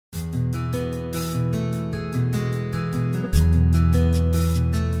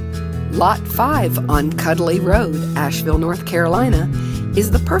Lot 5 on Cuddly Road, Asheville, North Carolina, is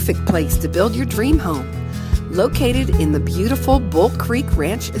the perfect place to build your dream home. Located in the beautiful Bull Creek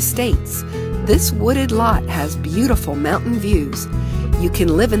Ranch Estates, this wooded lot has beautiful mountain views. You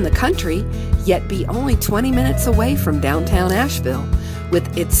can live in the country, yet be only 20 minutes away from downtown Asheville,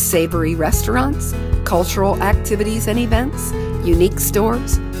 with its savory restaurants, cultural activities and events, unique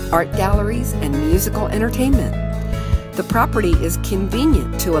stores, art galleries, and musical entertainment. The property is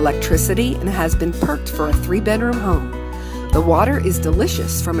convenient to electricity and has been perked for a 3-bedroom home. The water is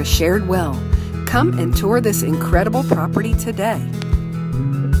delicious from a shared well. Come and tour this incredible property today.